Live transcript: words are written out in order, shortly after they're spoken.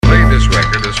this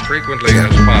record as frequently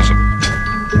as possible.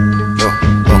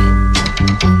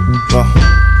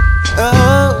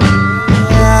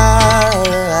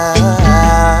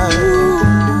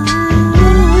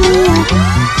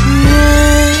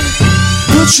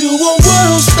 Put you a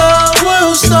world star,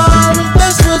 if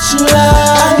that's what you like.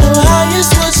 I know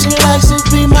highest what you like, so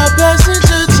be my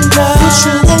passenger tonight. Put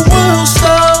you a world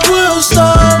star,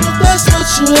 if that's what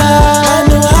you like. I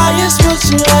know highest what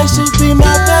you like, so be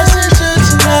my passenger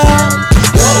tonight.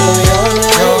 Your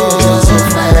name is so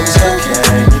fine like it's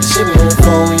cocaine. Ship me on the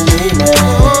phone when you need me.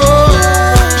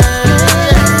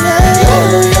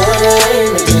 Your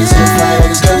name is so fine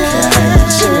like it's cocaine.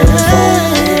 Ship me on the phone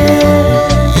when you need me.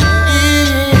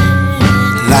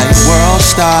 Like world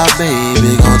star,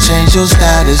 baby, gon' change your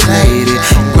status, lady.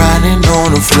 Grinding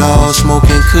on the floor,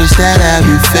 smoking kush that have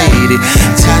you faded.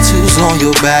 Tattoos on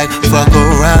your back, fuck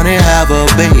around and have a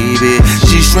baby.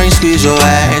 G-string squeeze your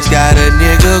ass, got a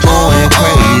nigga going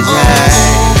crazy.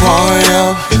 Pour it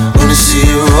up, wanna see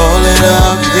you roll it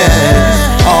up,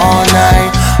 yeah. All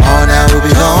night we'll be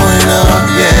going up,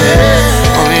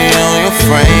 yeah. I'll be on your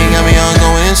frame, got me on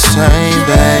going insane,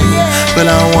 babe. But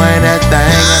I want that thing,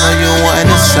 I know you want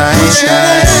the same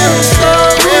thing.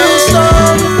 Real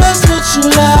star, that's what you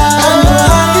like. I know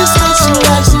highest what you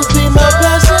like, so be my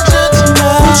passenger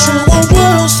tonight. Put you a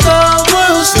world star,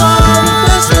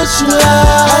 that's what you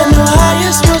like. I know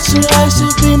highest what you like, so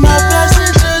be my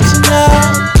passenger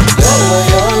tonight.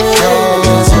 Your name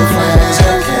is so fine as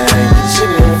cocaine. Ship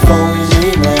me on the phone when you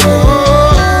need me. Your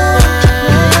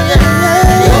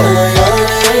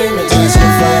name is so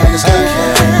fine as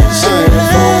cocaine. Ship me on the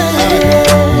phone when you need me.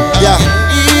 Yeah,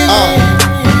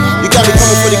 you got me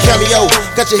coming for the cameo.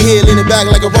 Got your head leaning back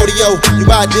like a rodeo. You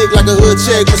buy a dick like a hood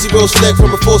chick. Pussy real slick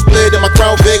from a full split and my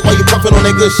crown big while you puffin' on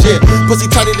that good shit. Pussy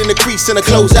tighter than the crease in a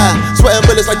closed eye. Sweating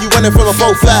bullets like you running from a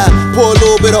 4-5. Pour a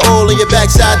little bit of oil in your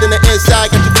backside, then the inside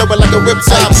got you flowing like a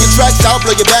riptide. Your tracks out,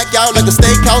 blow your back out like a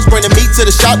steakhouse. Bring the meat to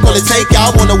the shop, call it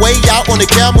takeout. On the way out, on the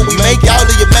camera, we make out.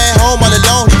 Leave your man home all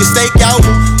alone, he can stake out.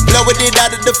 Blowing it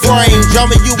out of the frame,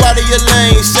 drumming you out of your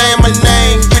lane, saying my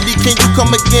name. Really, can you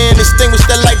come again? Extinguish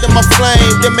the light in my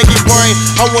flame, then make it rain.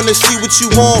 I wanna see what you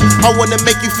want, I wanna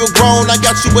make you feel grown. I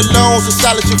got you alone, so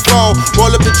silence your phone.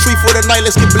 Roll up the tree for the night,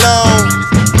 let's get blown.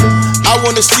 I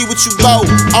wanna see what you bout,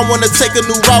 I wanna take a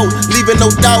new route, leaving no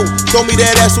doubt. Throw me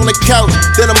that ass on the couch,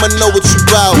 then I'ma know what you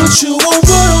bout. Put you a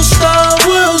world star,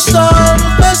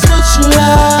 that's what you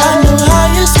like. I know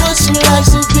highest what you like,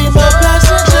 so be my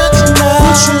passenger tonight.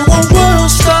 Put you a world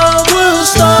star,